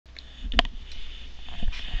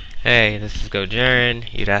Hey, this is GoJaren.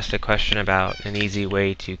 You'd asked a question about an easy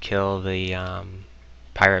way to kill the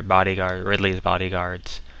pirate bodyguard, Ridley's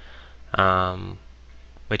bodyguards, um,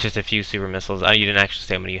 with just a few super missiles. You didn't actually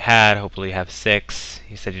say how many you had. Hopefully you have 6.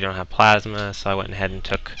 You said you don't have plasma, so I went ahead and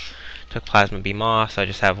took plasma beam off. So I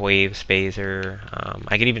just have wave, spazer.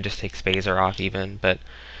 I could even just take spazer off even, but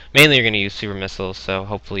mainly you're going to use super missiles. So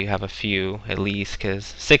hopefully you have a few at least, because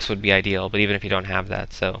 6 would be ideal. But even if you don't have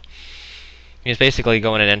that, so. You just basically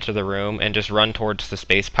go in and enter the room and just run towards the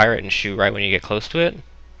space pirate and shoot right when you get close to it.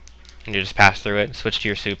 And you just pass through it, switch to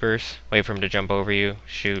your supers, wait for him to jump over you,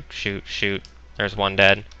 shoot, shoot, shoot. There's one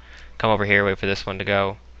dead. Come over here, wait for this one to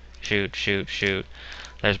go. Shoot, shoot, shoot.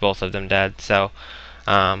 There's both of them dead. So,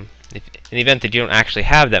 in the event that you don't actually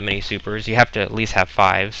have that many supers, you have to at least have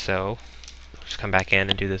 5, so just come back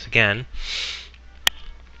in and do this again.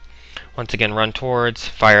 Once again, run towards,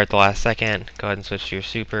 fire at the last second, go ahead and switch to your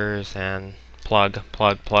supers, and plug,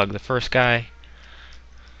 plug, plug the first guy.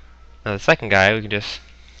 Now the second guy, we can just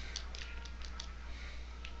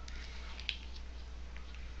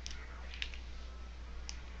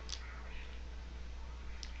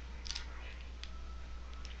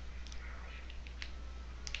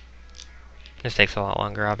this takes a lot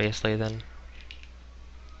longer, obviously, than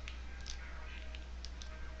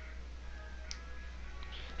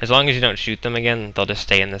as long as you don't shoot them again, they'll just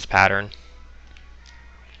stay in this pattern.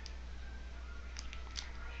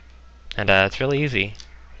 And it's really easy,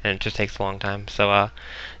 and it just takes a long time. So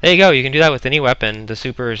there you go. You can do that with any weapon. The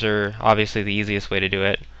supers are obviously the easiest way to do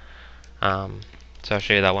it. So I'll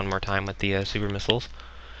show you that one more time with the super missiles.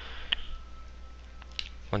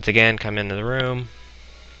 Once again, come into the room,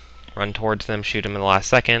 run towards them, shoot them in the last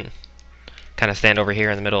second. Kind of stand over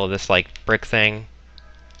here in the middle of this like brick thing.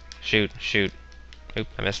 Shoot, shoot. Oop,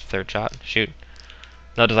 I missed the third shot. Shoot.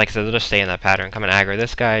 No, just like I said, they'll just stay in that pattern. Come and aggro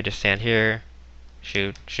this guy, just stand here.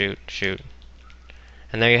 Shoot, shoot, shoot.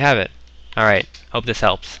 And there you have it. Alright, hope this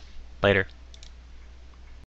helps. Later.